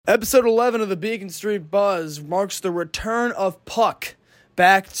Episode 11 of the Beacon Street Buzz marks the return of Puck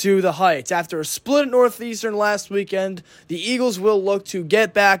back to the Heights. After a split at Northeastern last weekend, the Eagles will look to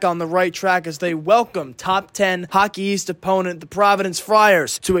get back on the right track as they welcome top 10 Hockey East opponent, the Providence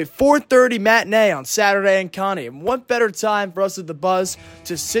Friars, to a 4:30 matinee on Saturday in Connie. And what better time for us at the Buzz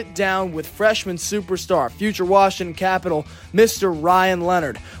to sit down with freshman superstar, future Washington Capital, Mr. Ryan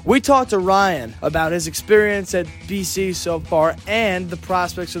Leonard. We talked to Ryan about his experience at BC so far and the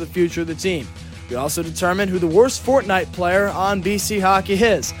prospects for the future of the team. We also determined who the worst Fortnite player on BC hockey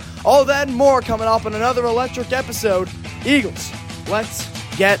is. All that and more coming up on another electric episode. Eagles, let's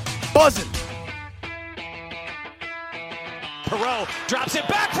get buzzing. Perrault drops it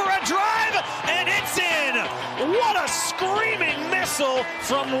back for a drive, and it's in! What a screaming missile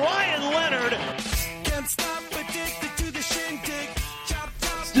from Ryan Leonard. Can't stop, addicted to the shindig.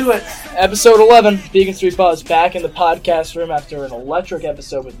 Let's do it. Episode 11, Beacon Street Buzz, back in the podcast room after an electric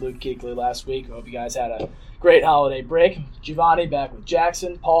episode with Luke Kuechly last week. I hope you guys had a great holiday break. Giovanni back with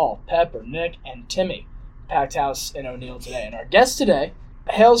Jackson, Paul, Pepper, Nick, and Timmy. Packed house in O'Neill today. And our guest today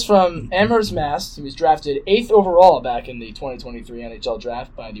hails from Amherst, Mass. He was drafted 8th overall back in the 2023 NHL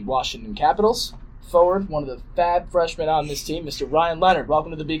draft by the Washington Capitals. Forward, one of the fab freshmen on this team, Mr. Ryan Leonard.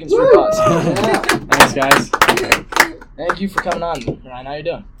 Welcome to the Beacon Street Buzz. Thanks, guys. Thank you for coming on, Ryan. How you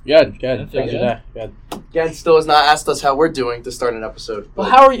doing? Good. How's your day? Good. Again, still has not asked us how we're doing to start an episode. Well,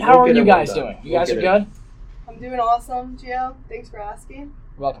 how are you guys doing? You guys are good? I'm doing awesome, Gio. Thanks for asking.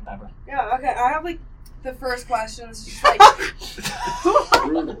 Welcome, Pepper. Yeah, okay. I have, the first question is just, okay.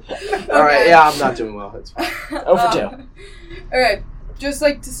 All right, yeah, I'm not doing well. It's fine. 0 for 2. All right, just,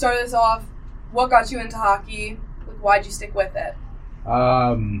 to start this off, what got you into hockey? Why'd you stick with it?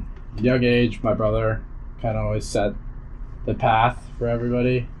 Young age, my brother kind of always set the path for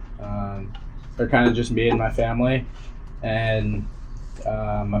everybody. Or kind of just me and my family. And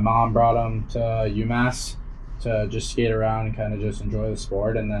my mom brought him to UMass to just skate around and kind of just enjoy the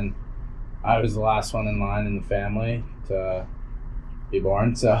sport. And then I was the last one in line in the family to be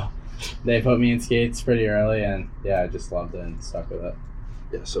born. So they put me in skates pretty early. And, yeah, I just loved it and stuck with it.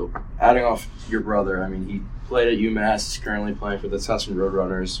 Yeah, so adding off your brother, I mean, he played at UMass, he's currently playing for the Tuscan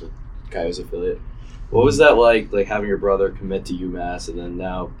Roadrunners with Coyotes affiliate. What was that like having your brother commit to UMass and then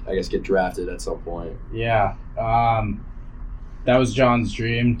now, I guess, get drafted at some point? Yeah, that was John's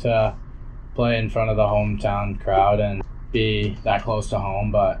dream to play in front of the hometown crowd and be that close to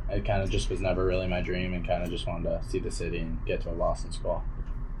home, but it kind of just was never really my dream and kind of just wanted to see the city and get to a Boston school.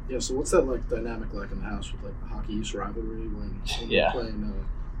 Yeah, so what's that dynamic like in the house with the Hockey East rivalry when Yeah. you're playing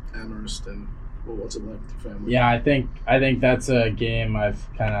Amherst and what's it like with your family? Yeah, I think that's a game I've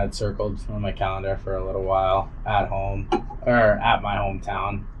kind of circled on my calendar for a little while at home or at my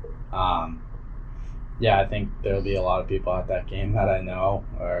hometown. Yeah, I think there'll be a lot of people at that game that I know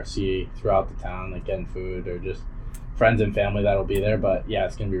or see throughout the town, getting food or just friends and family that'll be there. But yeah,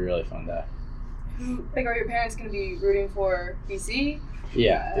 it's gonna be a really fun day. Are your parents going to be rooting for BC?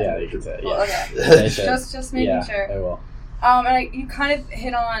 Yeah, you could say. Yeah. Well, okay. just making sure. They will. And you kind of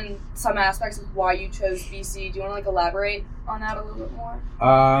hit on some aspects of why you chose BC. Do you want to elaborate on that a little bit more?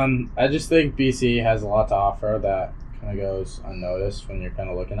 I just think BC has a lot to offer that kind of goes unnoticed when you're kind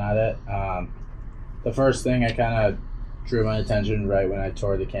of looking at it. The first thing I kind of drew my attention right when I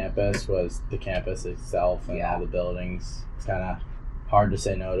toured the campus was the campus itself and all the buildings. It's kind of hard to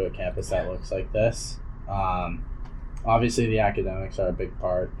say no to a campus that looks like this. Obviously, the academics are a big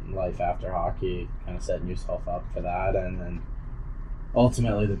part in life after hockey, kind of setting yourself up for that. And then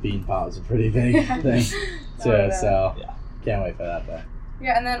ultimately, the bean pot is a pretty big thing, too. So, can't wait for that day.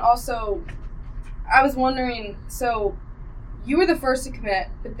 Yeah, and then also, I was wondering, so you were the first to commit,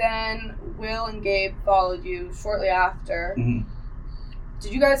 but then Will and Gabe followed you shortly after. Mm-hmm.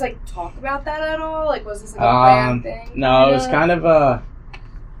 Did you guys, talk about that at all? Was this, a planned thing? No, it was kind of a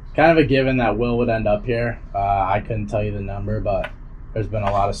given that Will would end up here. I couldn't tell you the number, but there's been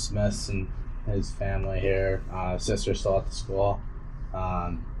a lot of Smiths and his family here. His sister's still at the school.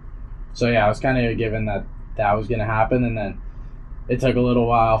 So yeah, it was kind of a given that was going to happen. And then it took a little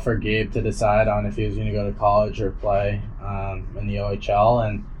while for Gabe to decide on if he was going to go to college or play in the OHL.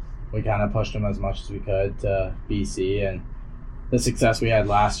 And we kind of pushed him as much as we could to BC and the success we had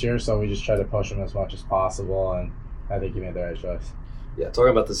last year. So we just tried to push him as much as possible. And I think he made the right choice. Yeah,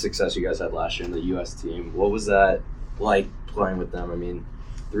 talking about the success you guys had last year in the U.S. team, what was that like playing with them? I mean,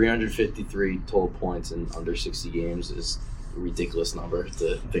 353 total points in under 60 games is a ridiculous number.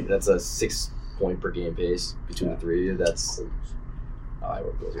 To think that's a 6-point per game pace between the three of you. That's I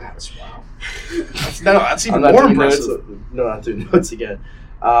wrote those. That's wow. That's even more impressive. No, not doing notes again.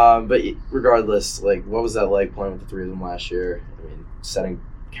 But regardless, what was that like playing with the three of them last year? I mean, setting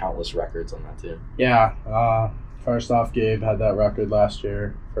countless records on that team. Yeah. First off, Gabe had that record last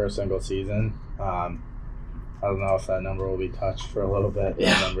year for a single season. I don't know if that number will be touched for a little bit.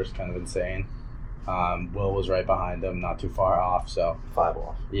 Yeah. That number's kind of insane. Will was right behind him, not too far off. So 5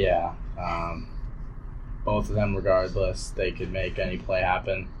 off. yeah, both of them, regardless, they could make any play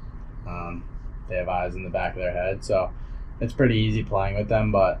happen. They have eyes in the back of their head, so it's pretty easy playing with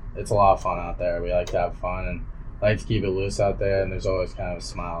them. But it's a lot of fun out there. We like to have fun and like to keep it loose out there. And there's always kind of a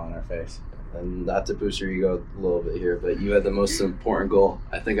smile on our face. And not to boost your ego a little bit here, but you had the most important goal,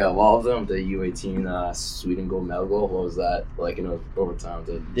 I think, out of all of them, the U18 Sweden gold medal goal. What was that like in overtime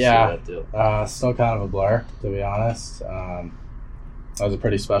to see that deal? Still kind of a blur, to be honest. That was a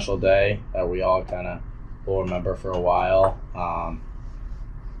pretty special day that we all kind of will remember for a while.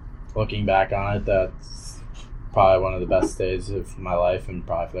 Looking back on it, that's probably one of the best days of my life and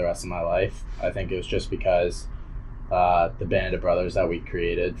probably for the rest of my life. I think it was just because the band of brothers that we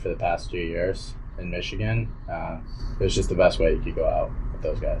created for the past 2 years in Michigan, it was just the best way you could go out with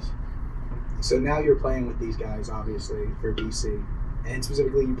those guys. So now you're playing with these guys, obviously, for BC. And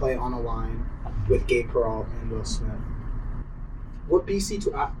specifically, you play on a line with Gabe, Perrault, and Will Smith. What BC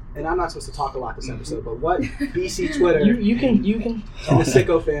and I'm not supposed to talk a lot this episode, but what BC Twitter You can and the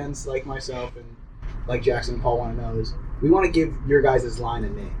sicko fans like myself and like Jackson and Paul want to know is we want to give your guys' line a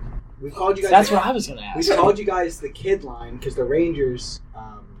name. We've called you guys. That's what I was gonna ask. We called you guys the Kid Line because the Rangers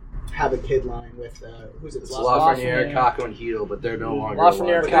have a Kid Line with who's it? It's Lafreniere, Kako, and Hedel, but they're no longer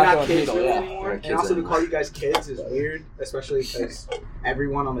Lafreniere, They're not Kako, kids and really Hedel, anymore. yeah. And also to call you guys kids is weird, especially because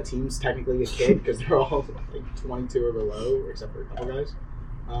everyone on the team's technically a kid because they're all like 22 or below, except for a couple guys.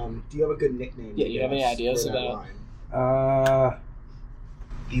 Do you have a good nickname? Yeah, you have any ideas for that about- line?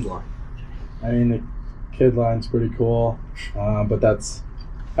 D-line. I mean, the Kid Line's pretty cool, but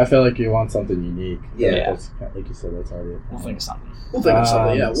I feel like you want something unique. Yeah. That's, like you said, that's already a thing. We'll think of something. We'll think of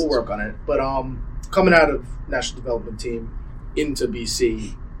something. Yeah, we'll work on it. But coming out of National Development Team into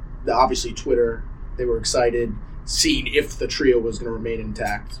BC, obviously Twitter, they were excited, seeing if the trio was going to remain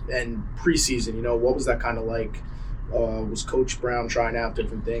intact. And preseason, what was that kind of like? Was Coach Brown trying out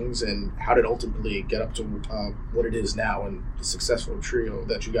different things, and how did it ultimately get up to what it is now and the successful trio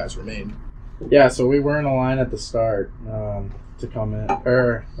that you guys remained? Yeah, so we were in a line at the start to come in,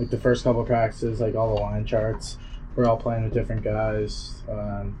 or like the first couple practices, like all the line charts, we're all playing with different guys.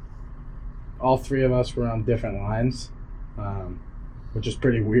 All 3 of us were on different lines, which is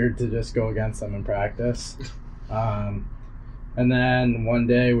pretty weird to just go against them in practice. And then one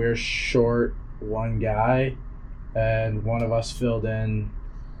day we were short one guy, and one of us filled in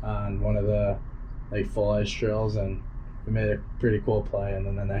on one of the full ice drills, and we made a pretty cool play. And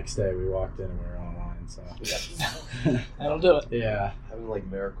then the next day we walked in and we were on line. So That'll do it. yeah, Having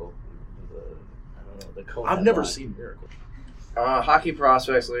Miracle. I don't know, the cone. I've never seen Miracle. Hockey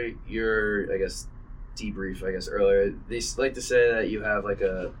prospects, like your, I guess, debrief, earlier, they like to say that you have like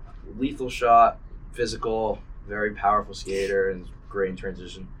a lethal shot, physical, very powerful skater, and great in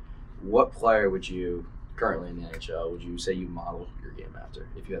transition. What player would you, currently in the NHL, would you say you model your game after,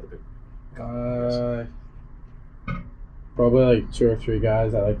 if you had the big probably like 2 or 3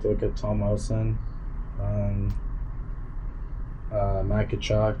 guys. I like to look at Tom Wilson, Matt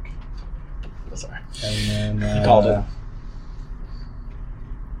Kachuk, Sorry. and then You called it.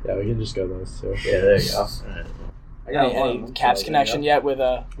 Yeah, we can just go those 2. Yeah, there you go. I got Any one. Caps connection yet with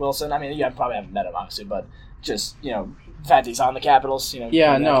Wilson? I mean, you probably haven't met him, obviously, but just, the fact he's on the Capitals,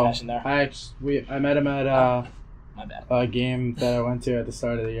 Yeah, that no. connection there. I met him at My bad. a game that I went to at the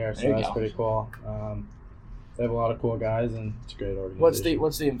start of the year, so There you that's go. pretty cool. They have a lot of cool guys, and it's a great organization.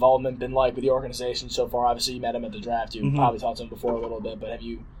 What's the involvement been like with the organization so far? Obviously, you met him at the draft. You Mhm. probably talked to him before a little bit, but have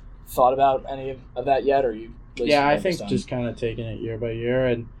you thought about any of that yet, or are you? Yeah, I think just kind of taking it year by year,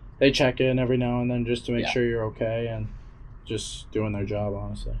 and they check in every now and then just to make Yeah. sure you're okay, and just doing their job,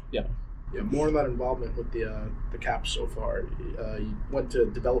 honestly. Yeah, more on that involvement with the Caps so far. You went to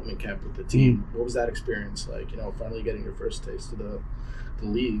development camp with the team. What was that experience like? Finally getting your first taste of the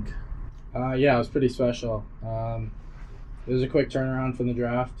league. Yeah, it was pretty special. It was a quick turnaround from the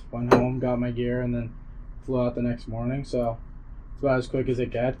draft. Went home, got my gear, and then flew out the next morning. So it's about as quick as it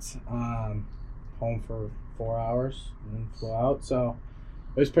gets. Home for 4 hours and then flew out. So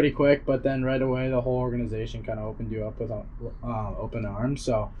it was pretty quick, but then right away the whole organization kind of opened you up with open arms.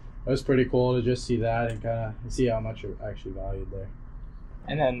 So it was pretty cool to just see that and kind of see how much you're actually valued there.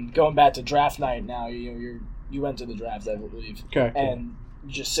 And then going back to draft night now, you went to the draft, I believe, Okay. Cool. and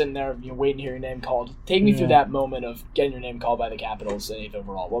you're just sitting there, waiting to hear your name called. Take me through that moment of getting your name called by the Capitals, 8th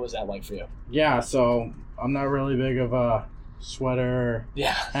overall. What was that like for you? Yeah, so I'm not really big of a sweater or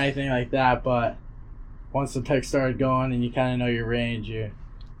Yeah. anything like that, but once the pick started going and you kind of know your range, you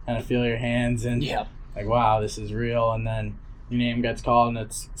kind of feel your hands and like, wow, this is real. And then your name gets called, and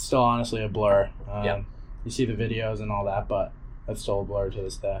it's still honestly a blur. You see the videos and all that, but that's still a blur to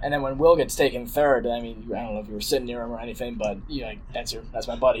this day. And then when Will gets taken third, I mean, I don't know if you were sitting near him or anything, but that's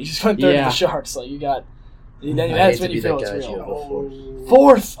my buddy. He just went third to the Sharks. Like that's when you feel it's real.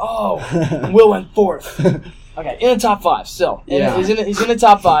 Fourth. Oh, Will went fourth. Okay, in the top five still. He's in the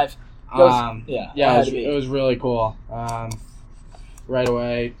top five. It was really cool. Right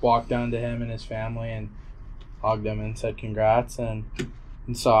away, walked down to him and his family and hugged him and said congrats, and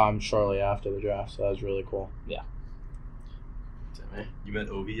saw him shortly after the draft, so that was really cool. Yeah. You met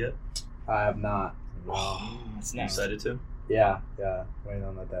Ovi yet? I have not. Wow. That's nice. Excited to? Yeah. Waiting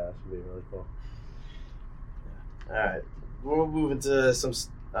on that. That should be really cool. All right. We'll move into some,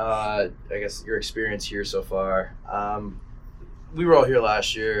 I guess, your experience here so far. We were all here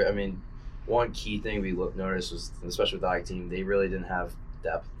last year. I mean, one key thing we noticed was, especially with the I team, they really didn't have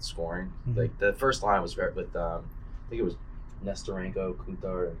depth scoring. Mm-hmm. Like, the first line was with, I think it was Nestorenko,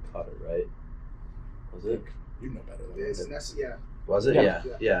 Kuntar, and Cutter, right? Was it? You know better than this. Yeah. Was it?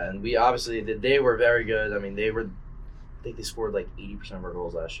 Yeah. And we obviously, they were very good. I mean, I think they scored like 80% of our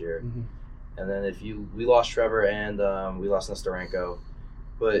goals last year. Mm-hmm. And then we lost Trevor and we lost Nestorenko,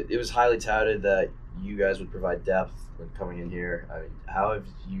 but it was highly touted that you guys would provide depth when coming in here. I mean, how have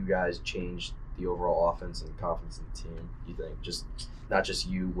you guys changed the overall offense and confidence in the team, you think? Just not just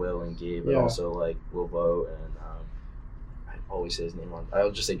you, Will, and Gabe, but also like Will Vogt and I always say his name wrong.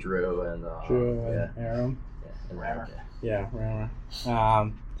 I'll just say Drew and Aram. And Rammer. Yeah, Rammer.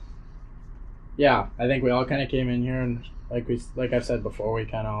 I think we all kind of came in here and like I've said before, we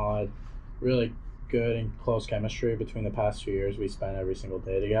kind of all had really good and close chemistry between the past 2 years we spent every single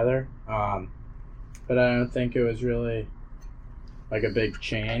day together. But I don't think it was really like a big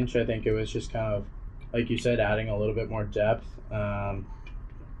change. I think it was just kind of, like you said, adding a little bit more depth.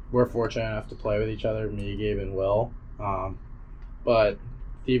 We're fortunate enough to play with each other, me, Gabe, and Will. But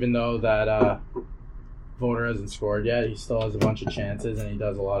even though that Voter hasn't scored yet, he still has a bunch of chances and he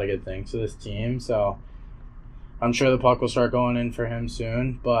does a lot of good things to this team. So I'm sure the puck will start going in for him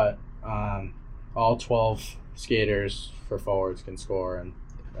soon, but all 12 skaters for forwards can score, and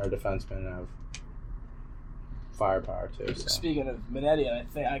our defensemen have firepower too. So. Speaking of Minetti,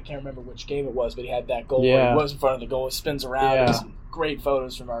 I can't remember which game it was, but he had that goal where he was in front of the goal, spins around. Yeah. Some great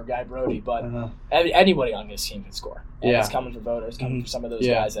photos from our guy Brody, but anybody on this team can score. And it's coming for Voter. It's coming for some of those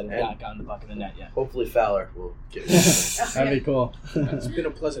guys that have not gotten the puck in the net yet. Hopefully Fowler will get it. That'd be cool. It's been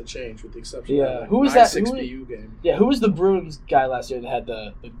a pleasant change with the exception of who was that 6 BU game. Yeah, who was the Bruins guy last year that had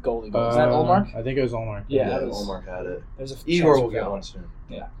the goalie goal? Was that Olmark? I think it was Olmark. Yeah, Olmark had it. Igor will get one soon.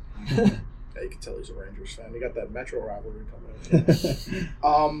 Yeah. You can tell he's a Rangers fan. He got that Metro rivalry coming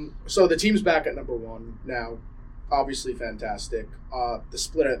in. So the team's back at number 1 now. Obviously fantastic. The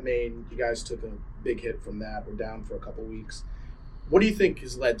split at Maine, you guys took a big hit from that. We're down for a couple weeks. What do you think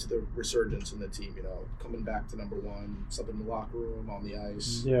has led to the resurgence in the team? Coming back to number 1, something in the locker room, on the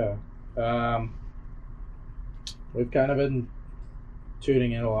ice. Yeah. We've kind of been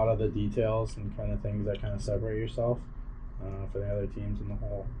tuning in a lot of the details and kind of things that kind of separate yourself for the other teams in the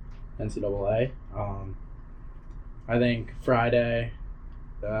whole NCAA. I think Friday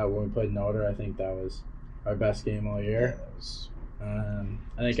when we played Notre, I think that was our best game all year. I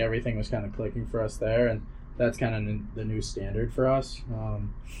think everything was kind of clicking for us there, and that's kind of the new standard for us.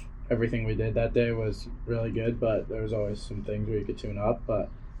 Everything we did that day was really good, but there was always some things where you could tune up. But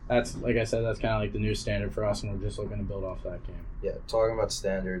that's, like I said, that's kind of like the new standard for us, and we're just looking to build off that game. Yeah, talking about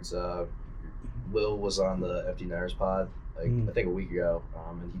standards, Will was on the Empty Netters pod, I think a week ago,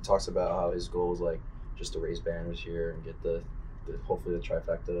 and he talks about how his goal is just to raise banners here and get the hopefully the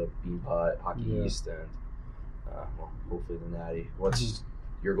trifecta, Beanpot, Hockey East, and hopefully the Natty. What's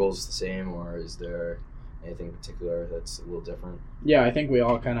your goals the same, or is there anything in particular that's a little different? Yeah, I think we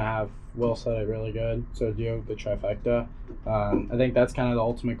all kind of have. Will said it really good. So do you, the trifecta. I think that's kind of the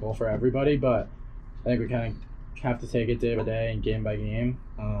ultimate goal for everybody, but I think we kind of have to take it day by day and game by game.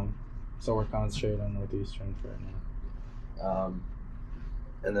 So we're concentrating on Northeastern for right now.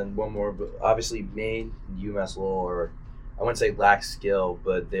 And then one more, but obviously Maine and UMass Lowell are, I wouldn't say lack skill,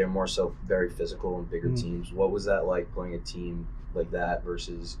 but they're more so very physical and bigger teams. What was that like playing a team like that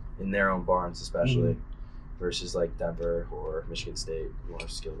versus in their own barns, especially versus like Denver or Michigan State, more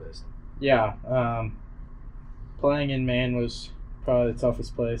skill based? Yeah, playing in Maine was probably the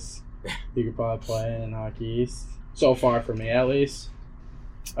toughest place you could probably play in Hockey East so far for me, at least.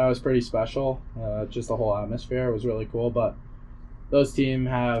 That was pretty special. Just the whole atmosphere was really cool. But those teams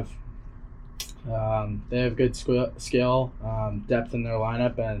have they have good skill, depth in their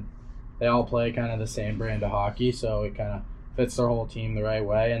lineup, and they all play kind of the same brand of hockey. So it kind of fits their whole team the right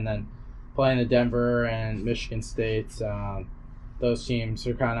way. And then playing the Denver and Michigan States, those teams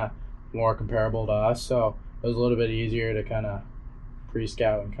are kind of more comparable to us, so it was a little bit easier to kind of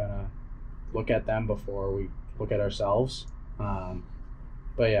pre-scout and kind of look at them before we look at ourselves.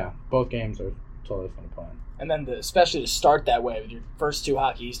 But yeah, both games are totally fun to play. And then especially to start that way with your first 2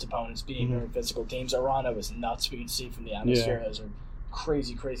 Hockey East opponents being very physical teams. Toronto was nuts. We could see from the atmosphere. Those are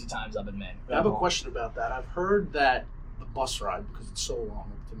crazy, crazy times up in Maine. I have a question about that. I've heard that the bus ride, because it's so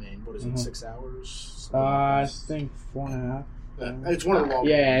long up to Maine, what is it, 6 hours? I think 4.5. It's one of the long.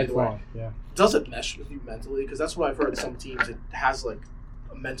 Yeah, it's long. Yeah. Does it mesh with you mentally? Because that's what I've heard. Some teams, it has like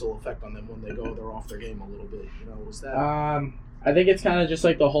a mental effect on them when they go. They're off their game a little bit. Was that? I think it's kind of just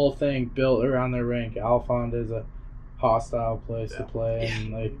like the whole thing built around their rink. Alphond is a hostile place to play,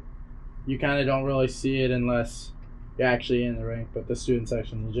 and like you kind of don't really see it unless you're actually in the rink. But the student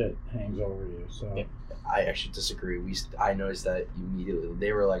section legit hangs over you. So I actually disagree. I noticed that immediately.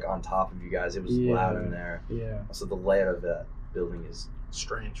 They were like on top of you guys. It was loud in there. Yeah. So the layout of that building is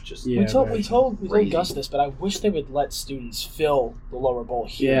strange. Just we told Gus this, but I wish they would let students fill the lower bowl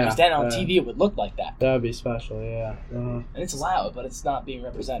here, because then on TV it would look like that. That would be special, yeah. And it's loud, but it's not being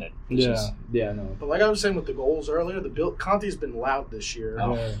represented. No. But like I was saying with the goals earlier, Conti's been loud this year.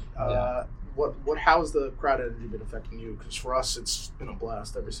 How's the crowd energy been affecting you? Because for us, it's been a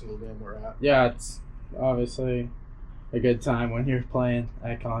blast every single game we're at. Yeah, it's obviously a good time when you're playing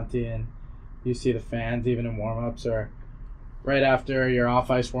at Conti and you see the fans even in warm-ups, or right after your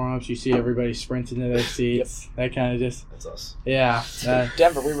off-ice warm-ups, you see everybody sprinting to their seats. That kind of just... That's us. Yeah.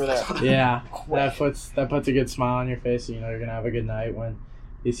 Denver, we were there. Yeah. that puts a good smile on your face. You're going to have a good night when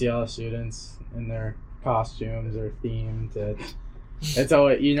you see all the students in their costumes or themed. It's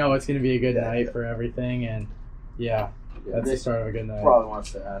always, it's going to be a good night for everything, and that's the start of a good night. Probably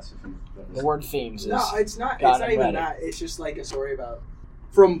wants to ask if the word themes is... No, it's not even that. It's just like a story about...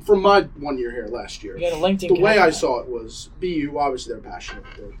 From my 1 year here last year, the way I saw it was BU. Obviously, they're passionate.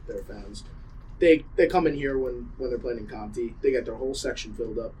 They're fans. They come in here when they're playing in Conti. They get their whole section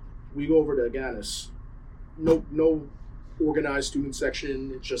filled up. We go over to Aganis. No organized student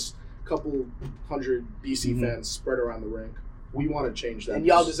section. It's just a couple hundred BC fans spread around the rink. We want to change that. And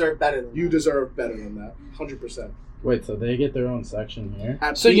y'all deserve better than that. You deserve better than that. 100%. Wait, so they get their own section here?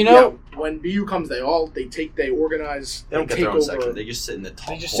 So when BU comes, they organize. They don't get their own section. They just sit in the top.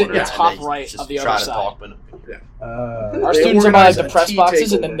 They just sit in the top right of the other side. Talk, but our students are by the press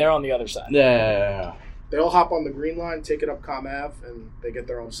boxes, and then they're on the other side. Yeah. They all hop on the green line, take it up Com Ave, and they get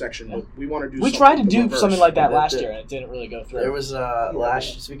their own section. But we want to do. We tried to do something like that last year, and it didn't really go through. There was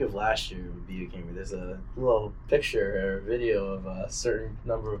speaking of last year, when BU came here, there's a little picture or video of a certain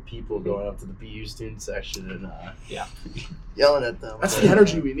number of people going up to the BU student section and yelling at them. That's the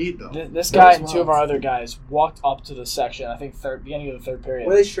energy we need, though. This guy and 2 of our other guys walked up to the section. I think beginning of the third period.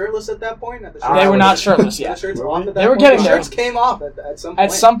 Were they shirtless at that point? They were not shirtless yet. The shirts off at that they were point? getting the there. shirts came off at some point.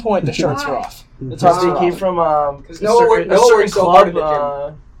 At some point, the shirts were off. It's came from because no one worked so hard in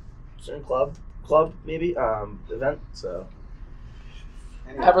the gym. Certain club maybe event. So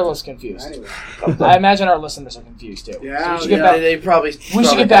Pepperless confused. Anyway. I imagine our listeners are confused too. Yeah, so we should get back. They probably. We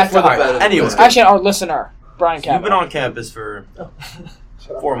should get back to that. Anyways, actually, our listener, Brian Kavanaugh. You've been on campus for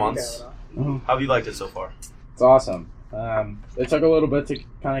 4 months. Mm-hmm. How have you liked it so far? It's awesome. It took a little bit to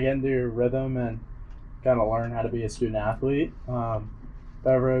kind of get into your rhythm and kind of learn how to be a student athlete.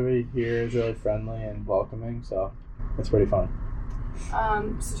 But everybody here is really friendly and welcoming, so it's pretty fun.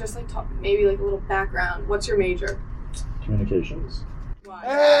 So just maybe a little background. What's your major? Communications. Why?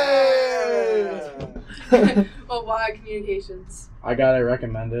 Hey! Well, why communications? I got it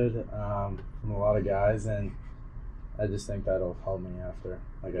recommended from a lot of guys, and I just think that'll help me after.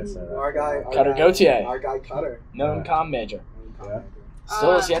 Like I said, Our guy Gautier. Our guy Cutter. Non-com major. Yeah.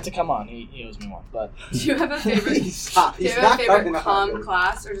 Still has yet to come on. He owes me one. But Do you have a favorite? He's do you have not a cutting favorite it com out.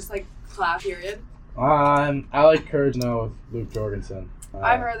 class or just class period? I like Courage Now with Luke Jorgensen.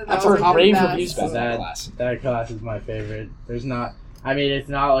 I've heard that I've was heard rave the reviews best. about that class. That class is my favorite. It's not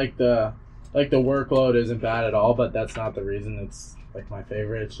like the workload isn't bad at all, but that's not the reason it's my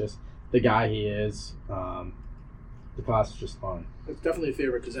favorite. It's just the guy he is. The class is just fun. It's definitely a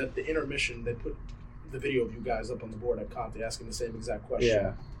favorite because at the intermission they put the video of you guys up on the board at Conti asking the same exact question.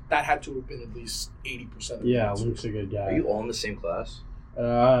 Yeah. That had to have been at least 80% of the Yeah, answers. Luke's a good guy. are you all in the same class?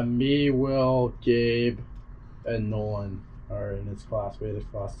 Me, Will, Gabe, and Nolan are in his class. We had his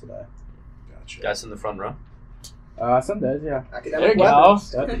class today. Gotcha. Guys in the front row? Some days, yeah. Academic There you go.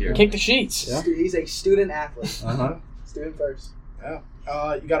 weapons. Yep. Kick the sheets. Yeah. He's a student athlete. Uh-huh. Student first. Yeah.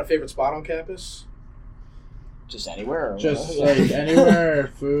 You got a favorite spot on campus? Just anywhere. Or Just whatever.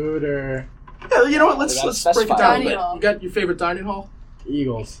 anywhere, food or Yeah, you know what? Let's specify. break it down a Dining bit. hall. You got your favorite dining hall?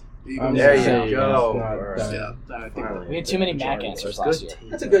 Eagles. Eagles. There you Say go. Eagles, not Alright. Dining. Yeah, I think We had too many Mac answers last year.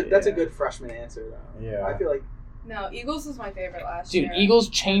 That's a good freshman answer though. Yeah. I feel like No, Eagles was my favorite last Dude, year. Eagles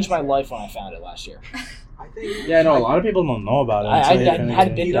changed my life when I found it last year. I think Yeah, no, a lot of people don't know about it. I until you hadn't finish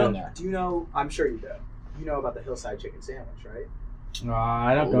it. been you down know, there. do you know? I'm sure you do. You know about the Hillside Chicken Sandwich, right?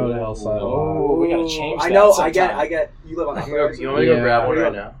 I don't go to Hillside. Oh, we gotta change I that know. sometime. I get. You live on the You want me to go Yeah. grab one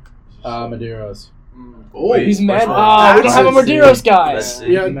right now? Maderos. Oh, He's Which mad. one? Oh, we don't have a Let's see. Maderos guy. Let's see.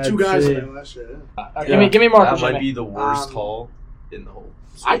 we had Let's two guys see. in there last year. Give me Marco. That might Jimmy. be the worst Um, hall in the whole.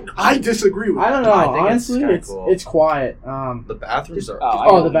 I disagree with I don't that. know. I think it's Honestly, kinda it's cool. it's quiet. The bathrooms are. I Oh,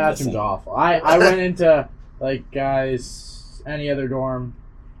 go the in bathroom's thing. awful. I went into like guys any other dorm.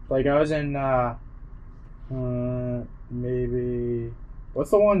 Like I was in maybe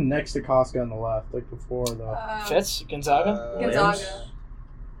what's the one next to Costco on the left, like before the Fitz? Gonzaga? Gonzaga.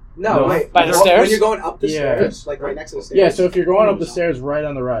 No, No. wait. By the when stairs? you're going up the Yeah. stairs, like right next to the stairs. yeah. So if you're going up the stairs, right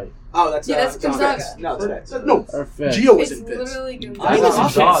on the right Oh, that's Yeah, that's Gonzaga. No, it's Fitz. No, or Fitz. Gio was It's in Fitz. literally I Gonzaga. think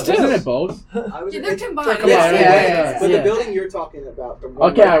it's in Fitz, too. Isn't it both? I was Yeah, in- they're it's- combined. Yeah, But yeah. the building you're talking about. The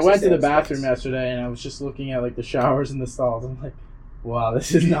one Okay, right I next went to the stairs, bathroom Fitz. yesterday and I was just looking at like the showers and the stalls. I'm like, wow,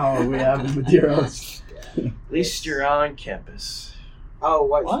 this is not what we have in Maderos. At least you're on campus. Oh,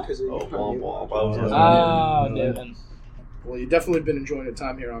 what? What? Because Oh, blah, blah, blah. Oh, Devin. Well, you've definitely been enjoying your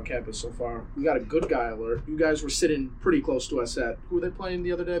time here on campus so far. We got a good guy alert. You guys were sitting pretty close to us at who were they playing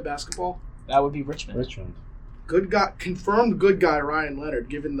the other day? Basketball. That would be Richmond. Richmond. Good guy, confirmed good guy Ryan Leonard,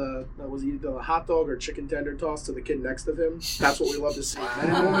 giving the was he the hot dog or chicken tender toss to the kid next to him. That's what we love to see.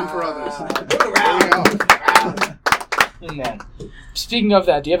 Men and women for others. There you go. And then, speaking of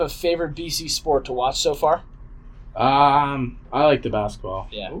that, do you have a favorite BC sport to watch so far? I like the basketball.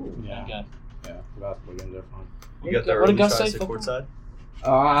 Yeah. Yeah. Okay. Yeah, the basketball games are fun. You got that What did early Gus try say? to sit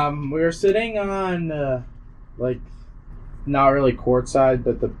courtside? We were sitting on like not really courtside,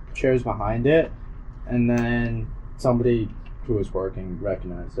 but the chairs behind it, and then somebody who was working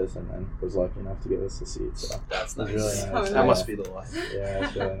recognized us and then was lucky enough to give us a seat. So That's it was nice. really nice. That must be the life. Yeah,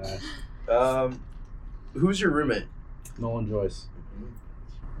 it's really nice. Who's your roommate? Nolan Joyce.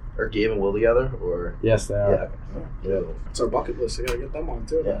 Are Gabe and Will together, or Yes, they are. yeah? It's our bucket list. I gotta get them on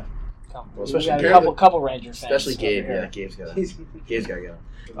too. Yeah. Well, especially we got Gabe. a couple Ranger fans. Especially Gabe. over Yeah, here. Gabe's got to go.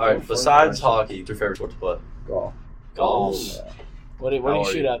 All right. Besides hockey, what's your favorite sport to play? Golf. Golf. Yeah. What do How you are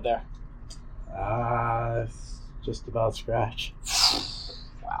shoot you? out there? It's just about scratch.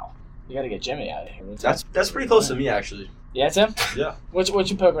 Wow. You got to get Jimmy out of here. That's pretty close to me actually. Yeah, it's him? Yeah. What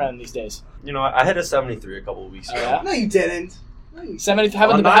you poke around these days? You know, I hit a 73 a couple of weeks Oh, ago. yeah? No, you didn't. No, you 70.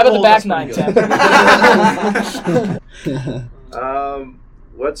 How On about nine the holes, back that's 9, pretty 10?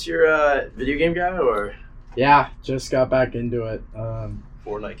 What's your video game guy or? Yeah, just got back into it.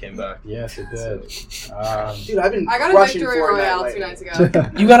 Fortnite came back. Yes, it did. Dude, I've been I got a crushing victory Fortnite royale lately. 2 nights ago.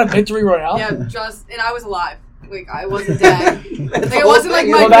 You got a victory royale? Yeah, and I was alive. Like, I wasn't dead. Like, it wasn't like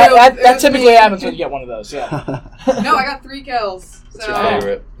my Well, group. that It was typically me. happens when you get one of those, yeah. No, I got 3 kills. What's your So,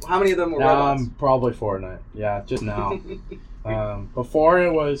 favorite? How many of them were red ones? Probably Fortnite. Yeah, just now. Before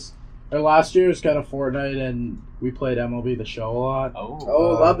it was, last year was kind of Fortnite, and we played MLB The Show a lot.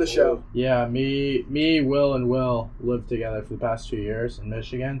 Oh, love the show. Yeah, me, Will, and Will lived together for the past 2 years in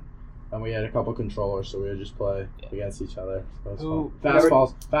Michigan, and we had a couple controllers, so we would just play against each other. So it was Who- fun.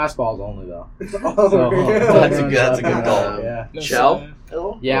 Fastballs only though. Oh, So, That's a good call. Yeah, No, Shell?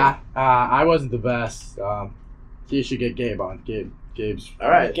 yeah. I wasn't the best. You should get Gabe on. Gabe's All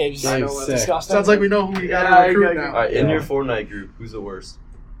right. Gabe's Gabe's sick. disgusting. Sounds like we know who we got Yeah, to recruit I now. All right, in Yeah. your Fortnite group, who's the worst?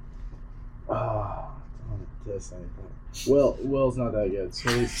 Will's not that good.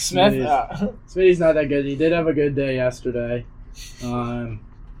 Smith? Smitty's not that good. He did have a good day yesterday.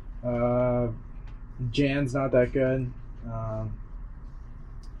 Jan's not that good. A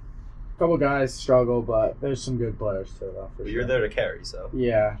couple guys struggle, but there's some good players too, though. For But sure. you're there to carry, so.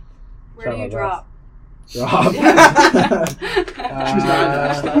 Yeah. where do Try you my drop? Drop.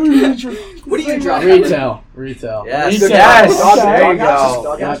 What do you drop? Retail. Yes. Retail. Yes. Dog- There you doghouse?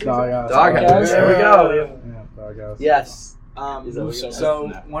 go. Yeah, doghouse. Doghouse. There we go. Yeah, doghouse. Yes. So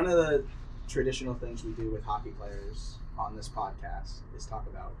one of the traditional things we do with hockey players on this podcast is talk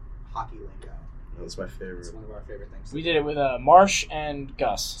about hockey lingo. That's my It's favorite. one of our favorite things. We did it with Marsh and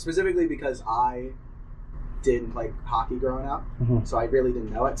Gus. Specifically because I didn't play hockey growing up, Mhm. so I really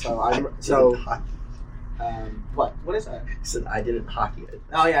didn't know it. What is that? He said I didn't hockey it.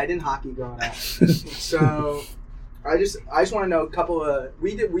 Oh yeah, I didn't hockey growing up. So I just want to know a couple of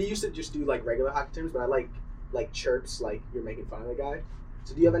we used to just do like regular hockey terms, but I like chirps, like you're making fun of the guy.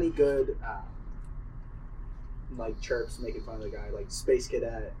 So do you have any good like chirps making fun of the guy, like Space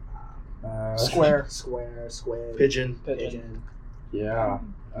Cadet, Square. Square. Pigeon. Pigeon. Yeah.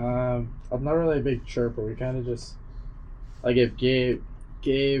 I'm not really a big chirper. We kind of just like if Gabe,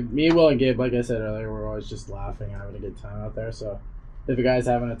 me, Will, and Gabe, like I said earlier, we're always just laughing, having a good time out there. So if a guy's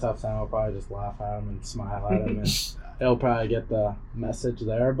having a tough time, I'll probably just laugh at him and smile at him, and he'll probably get the message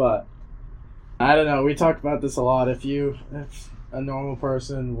there. But I don't know. We talk about this a lot. If a normal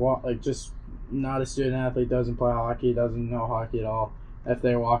person, like just not a student athlete, doesn't play hockey, doesn't know hockey at all, if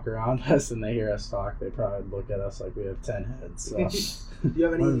they walk around us and they hear us talk, they probably look at us like we have 10 heads. So. Do you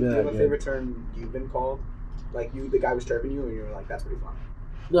have a favorite term you've been called? Like the guy was chirping you and you were like, that's pretty funny.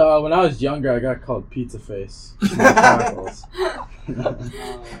 When I was younger, I got called pizza face.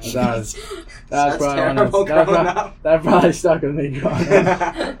 That probably stuck with me growing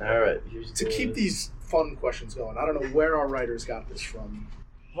up. All right. To keep these fun questions going, I don't know where our writers got this from.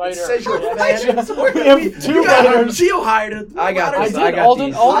 Writer. It says you're a Yeah, fan. we have two writers. Gio hired it. I got I this. did. I got Alden.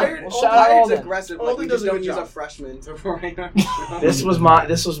 these. Well, shout out Alden. Aggressive. Alden Like, we does just a don't good use job. a freshman to write our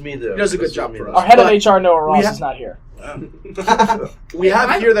This was me though. He does a good job for us. Our head But of HR, Noah Ross, have- is not here. We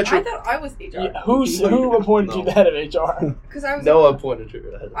have here that I you're. thought I was HR. Yeah, who appointed you the head of HR? Because I was. Noah pointed to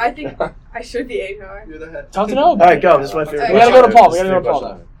it. I think I should be HR. You're the head. Talk to Noah. All right, go. This is my favorite. We gotta go to Paul. This is We gotta go to favorite Paul.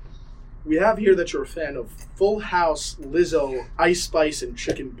 question. We have here that you're a fan of Full House, Lizzo, Ice Spice, and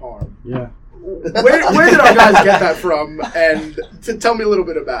Chicken Parm. Yeah. Where did our guys get that from? And tell me a little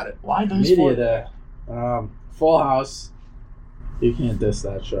bit about it. Why those Media four? Day. Full House. You can't diss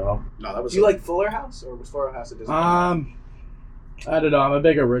that show. No, that was. Do you like Fuller House or was Fuller House a Disney? I don't know. I'm a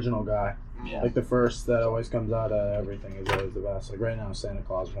big original guy. Yeah. Like the first that always comes out of everything is always the best. Like right now, Santa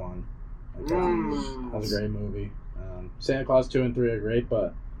Claus 1. Like, that was a great movie. Santa Claus 2 and 3 are great,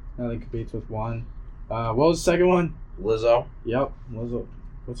 but nothing competes with 1. What was the second one? Lizzo. Yep, Lizzo.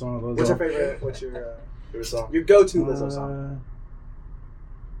 What's on with Lizzo? What's your favorite? What's your Favorite song. your go-to Lizzo song?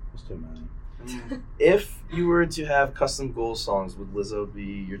 There's too many. If you were to have custom goal songs, would Lizzo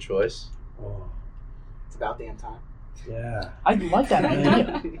be your choice? Oh, It's about damn time. yeah. I like that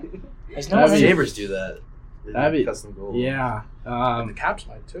idea. Has no That'd one be- Sabres do that. They That'd do be- custom goals. Yeah. The Caps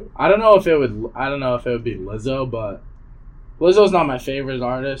might too. I don't know if it would be Lizzo, but Lizzo's not my favorite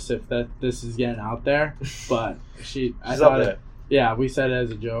artist. If this is getting out there, but I She's thought up there. Yeah, we said it as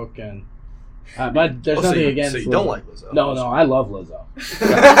a joke, and but there's Oh, so nothing you- against. So you Lizzo. don't like Lizzo? No, I love Lizzo.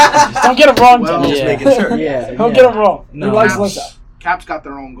 Don't get him wrong, Well, Timmy. just making sure. Yeah, Don't yeah. get him wrong. No. He likes Caps- Lizzo. Caps got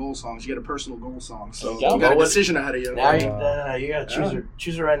their own goal songs. You get a personal goal song, so There you go. you got a What- decision ahead of you. Now you, Wow. no, you gotta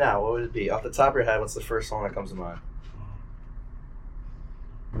choose it right now. What would it be? Off the top of your head, what's the first song that comes to mind?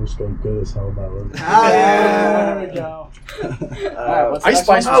 I'm just going good as hell about Lizzo. There we go. what's the Ice next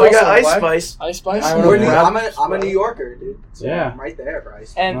Spice one? was Oh, we also got Ice black. Spice. Ice Spice. I don't know. I'm a New Yorker, dude. So Yeah. I'm right there,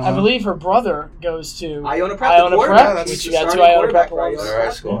 Bryce. And I believe her brother goes to Iona Prep. Iona the quarterback. Prep, Yeah, that's which the you got two starting Iona quarterback Prep for alums. Iona All right,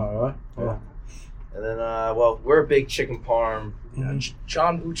 Prep. school. Oh, really? Yeah. And then, well, we're a big chicken parm. Yeah,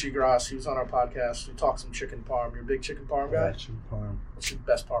 John Bucci-Grass, he was on our podcast. We talked some chicken parm. You're a big chicken parm guy? Chicken parm. What's your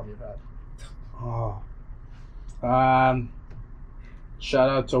best parm you've had? Oh. Shout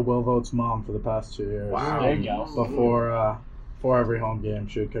out to Will Vote's mom for the past 2 years. Wow. There you go. Before every home game,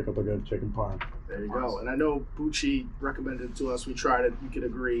 she would cook up a good chicken parm. There you go. And I know Bucci recommended it to us. We tried it. We could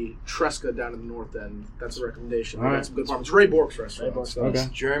agree. Tresca down in the north end. That's a recommendation. All They got right. some good parm. It's Ray Bork's restaurant. Ray Bork's. so- Okay.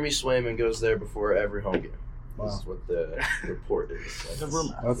 Jeremy Swayman goes there before every home game. Wow. This is what the report is. The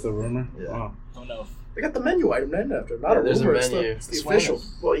rumor. That's the rumor? Yeah. Wow. Don't know if They got the menu item named after it. Not Yeah, a there's a rumor. It's menu. the It's official.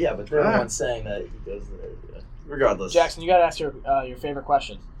 Well, yeah, but they're the Ah. ones saying that he goes there. Yeah. Regardless. Jackson, you got to ask your favorite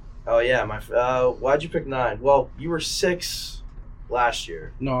question. Oh yeah, why'd you pick 9? Well, you were 6 last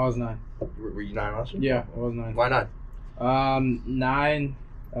year. No, I was 9. Were you 9 last year? Yeah, I was 9. Why not? 9.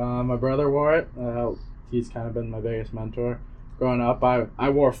 My brother wore it. He's kind of been my biggest mentor growing up. I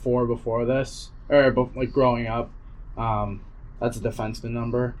wore 4 before this, like growing up. That's a defenseman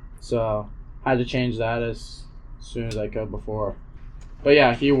number, so I had to change that as soon as I could before. But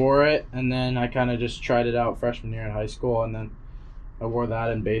yeah, he wore it, and then I kind of just tried it out freshman year in high school, and then I wore that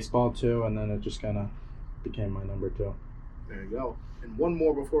in baseball too, and then it just kind of became my number 2. There you go. And one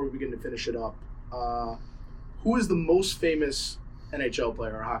more before we begin to finish it up. Who is the most famous NHL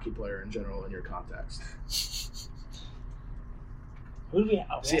player or hockey player in general in your context? Who do we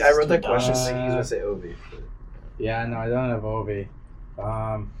See, I wrote that question Uh, thinking he was gonna say Ovi. Yeah, no, I don't have Ovi.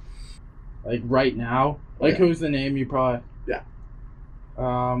 Like right now, Yeah. who's the name you probably? Yeah.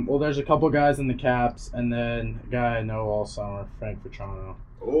 Well, there's a couple guys in the Caps, and then a guy I know all summer, Frank Vetrano.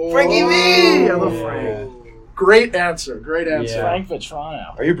 Oh, Frankie V! I love Yeah. Frank. Great answer. Great answer. Yeah. Frank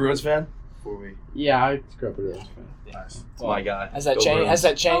Vetrano. Are you a Bruins fan? Before we, Yeah, I grew up a Bruins fan. Nice. my guy. Has that Go changed? Bruins. Has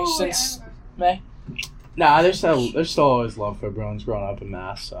that changed Oh, since yeah. May? Nah, there's still always love for Bruins growing up in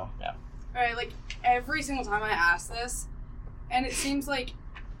Mass. So Right, like every single time I ask this, and it seems like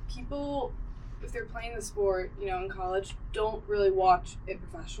people, if they're playing the sport, in college, don't really watch it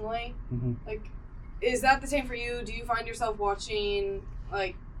professionally. Mm-hmm. Like, is that the same for you? Do you find yourself watching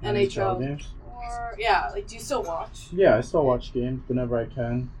like NHL games? Or do you still watch? Yeah, I still watch games whenever I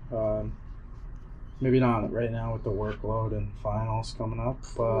can. Maybe not right now with the workload and finals coming up,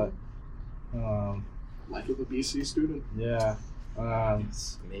 but Life of a BC student. yeah.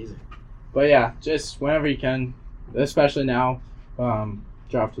 It's amazing. But yeah, just whenever you can, especially now,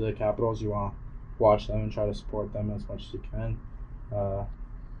 drop to the Capitals, you want to watch them and try to support them as much as you can.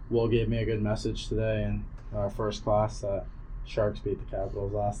 Will gave me a good message today in our first class that Sharks beat the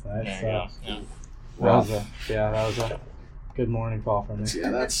Capitals last night. There you go. That was a good morning call for me. Yeah,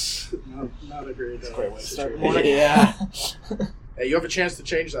 that's not a great. Great way to start the situation. morning. Yeah. Hey, you have a chance to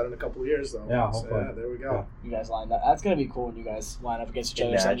change that in a couple of years, though. Yeah, So, hopefully. there we go. You guys line up. That's gonna be cool when you guys line up against each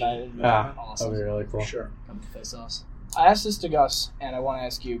other sometime. Yeah, Awesome. that'll be really cool. For sure. Come to face offs. I asked this to Gus, and I want to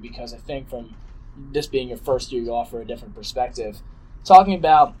ask you because I think from this being your first year, you offer a different perspective. Talking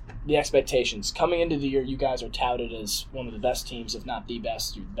about the expectations coming into the year, you guys are touted as one of the best teams, if not the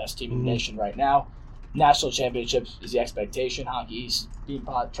best. You're the best team in the nation right now. National championships is the expectation. Hockey East, Bean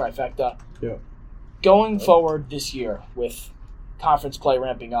Pot, trifecta. Yeah. Going forward this year with conference play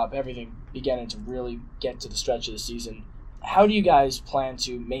ramping up, everything beginning to really get to the stretch of the season, how do you guys plan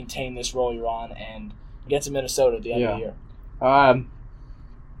to maintain this role you're on and get to Minnesota at the end of the year?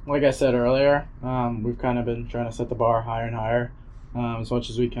 Like I said earlier, we've kind of been trying to set the bar higher and higher as much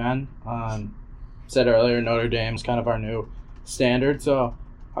as we can. Said earlier, Notre Dame's kind of our new standard, so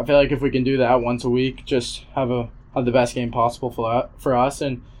I feel like if we can do that once a week, just have the best game possible for us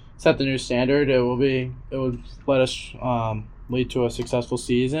and set the new standard, it would let us lead to a successful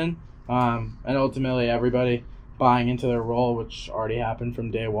season, and ultimately everybody buying into their role, which already happened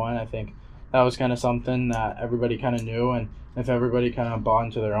from day one. I think that was kind of something that everybody kind of knew, and if everybody kind of bought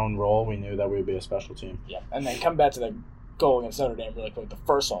into their own role, we knew that we'd be a special team. Yeah, and then come back to the goal against Notre Dame really quick. The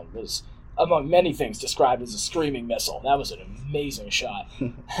first one was, among many things, described as a screaming missile. That was an amazing shot.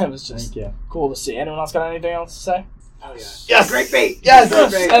 It was just cool to see. Anyone else got anything else to say? Oh, yeah. Yes! Great bait! Yes! Great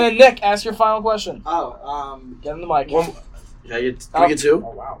bait. And then Nick, ask your final question. Oh, Get in the mic. Can I get two?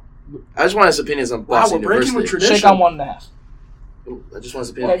 Oh, wow. I just want his opinions on Boston we're breaking with University. tradition. Shake on 1.5. Ooh, I just want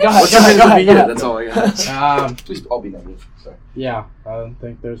his Yeah, opinion. go ahead, What's go your ahead, opinion of the go year? ahead. That's all I got. Please, I'll be negative. Sorry. Yeah, I don't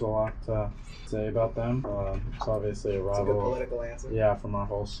think there's a lot to say about them. It's obviously a It's a good rival. political answer. Yeah, from our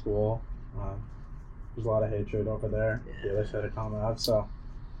whole school. There's a lot of hatred over there. The other side of Common Ave, so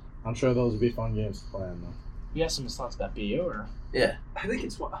I'm sure those would be fun games to play in, though. You have some thoughts about BU, or? Yeah. I think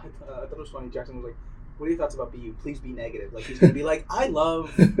it's. I thought it was funny. Jackson was like, "What are your thoughts about BU? Please be negative." Like he's gonna be like, "I love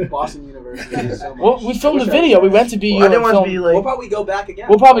Boston University so much." Well, we filmed the video. We went to BU. Well, I didn't and want to be filmed- like. We'll probably go back again.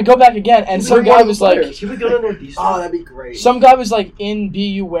 We'll probably go back again, and some guy was like, Should we go to Northeastern? Oh, that'd be great. some guy was like in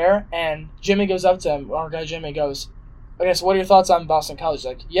BU wear, and Jimmy goes up to him. Our guy Jimmy goes, "Okay, so what are your thoughts on Boston College?" He's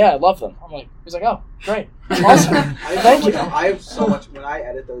like, "Yeah, I love them." I'm like, he's like, "Oh, great, awesome, thank you." I have so much. When I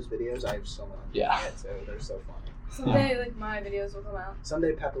edit those videos, I have so much. Yeah. So they're so funny. Someday, like, my videos will come out.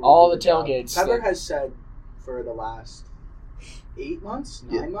 Someday Pepper. will All do the job. tailgates. Pepper has said for the last 8 months,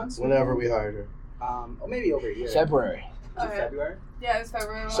 9 months, Whenever we hired her. or maybe over a year. February. Was it Okay. February? Yeah, it was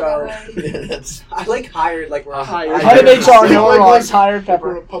February. So- That's I like hired like we're hired. Head of HR, Yeah, Noah like- Ross, hired We're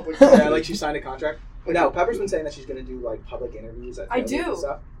Pepper. a public yeah, like she signed a contract. But no, Pepper's been saying that she's gonna do like public interviews. At I tailgates do. And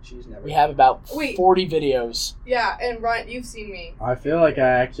stuff. She's never. We have about Wait. 40 videos. Yeah, and Ryan, you've seen me. I feel like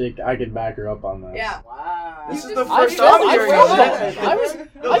I could back her up on this. Yeah. Wow. This is You the just- first I time felt- I hearing felt that. it. I was-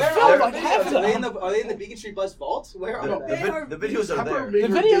 No, I where felt are like the half videos? of Are they in them. the Are they in the Beacon Street Buzz vault? Where are The, they? the videos are Pepper there. made The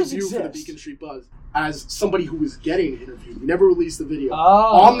her videos debut for the exist. Beacon Street Buzz as somebody who was getting interviewed. We never released the video.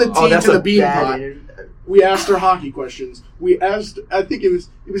 Oh. On the team that's to a the Bean bad Pot, interview. we asked her hockey questions. We asked, I think it was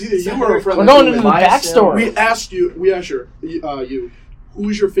either you or a friend. We're that going you into the were backstory. We asked her, you, who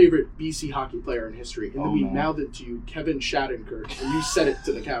is your favorite BC hockey player in history? And then we mouthed it to you, Kevin Shattenkirk, and you said it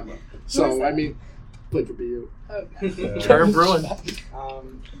to the camera. So, I mean, played for BU. Okay. Turn Bruin.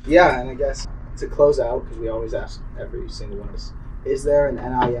 Yeah, and I guess to close out, because we always ask every single one of us, is there an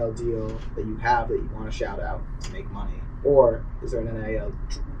NIL deal that you have that you want to shout out to make money? Or is there an NIL,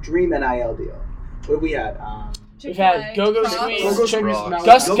 dream NIL deal? What have we had? We've had Go-Go Crocs. Squeeze. Go-Go Chick- Squeeze, Crocs.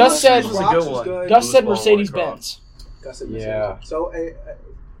 Gus Go-Go Gus said Squeeze was a Crocs good was one. good. Gus said Ball Mercedes Crocs. Benz. Gus and Yeah. Mercedes. So,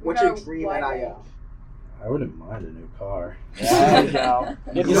 what's We your got a dream wide NIL? I wouldn't mind a new car. There you go.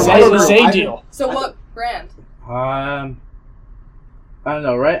 Get You the know, Say I- deal. So what brand? I don't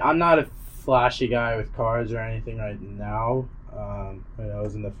know, right? I'm not a flashy guy with cars or anything right now. Who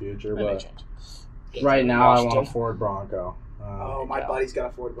knows in the future, That may but change. right now I want a Washington. Ford Bronco. My buddy's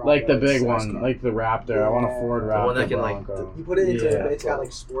got a Ford Bronco. Like the big It's one, nice car. like the Raptor. I want a Ford Raptor. The one that can, like, Bronco. You put it into Yeah. it's got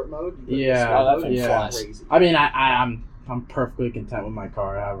like sport mode. You put it in Yeah, sport that mode, thing it's flies. crazy. I mean, I'm perfectly content with my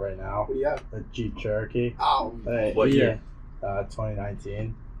car I have right now. What do you have? A Jeep Cherokee. Oh, What year?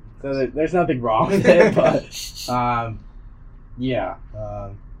 2019. So there's nothing wrong with it, but yeah.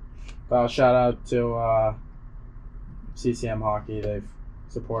 But I'll shout out to CCM Hockey. They've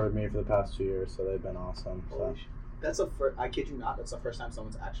supported me for the past 2 years, so they've been awesome. So. that's the first. I kid you not. That's the first time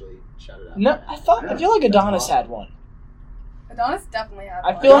someone's actually shouted out. No, I feel like Adonis had one. Adonis definitely had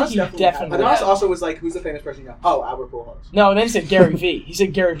I one. feel like he definitely Adonis had. also was like, "Who's the famous person you know?" Oh, Albert Pujols. No, then he said Gary V. He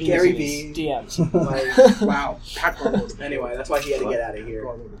said Gary V. Gary was in V. his DMs. Like, wow. Anyway, that's why he had to get out of here.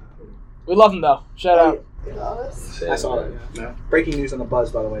 We love him though. Shout out. Adonis? I saw it. Yeah. Breaking news on the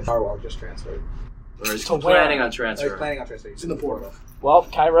Buzz, by the way. Harwell just transferred. Or he's To planning where? on He's transfer. planning on transferring. He's in the portal. Well,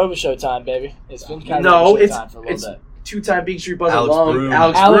 Kai Roba showtime, baby. It's been Kai No, Roba it's- showtime for a little it's- bit. Two-time Beacon Street Buzz Alex along. Broom.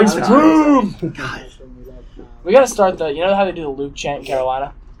 Alex Broom. Broom! We gotta start the, you know how they do the Luke chant in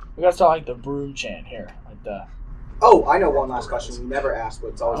Carolina? We gotta start like the Broom chant here. Like the, Oh, I know one last question we never asked, but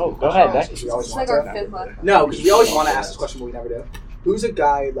it's always a good go question ahead, to ask, Nick. 'cause we always It's want like our to. fifth one. No, because we always want to ask this question, but we never do. Who's a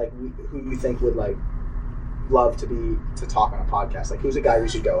guy like who you think would like love to talk on a podcast? Like, who's a guy we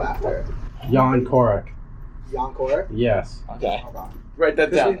should go after? Jan Korek. Jan Korer? Yes. okay. Hold on. Write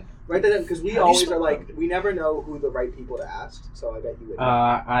that down. Write that down because we How do you always spell are like we never know who the right people to ask. So I bet you would.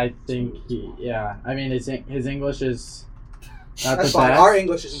 I think I mean, his English is not That's the fine. best. Our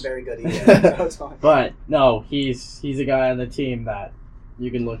English isn't very good either, so it's fine. But no, he's a guy on the team that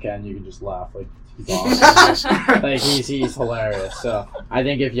you can look at and you can just laugh. Like, he's awesome. Like, he's hilarious. So I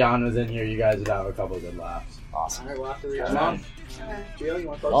think if Jan was in here, you guys would have a couple of good laughs. Awesome. All right, we'll have to reach Come out. on. Gio, you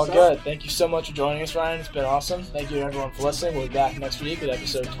want to All close this out? good. Thank you so much for joining us, Ryan. It's been awesome. Thank you to everyone for listening. We'll be back next week with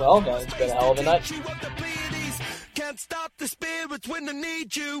episode 12. It's been a hell of a night. Can't stop the spirits when I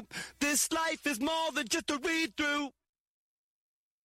need you. This life is more than just a read through.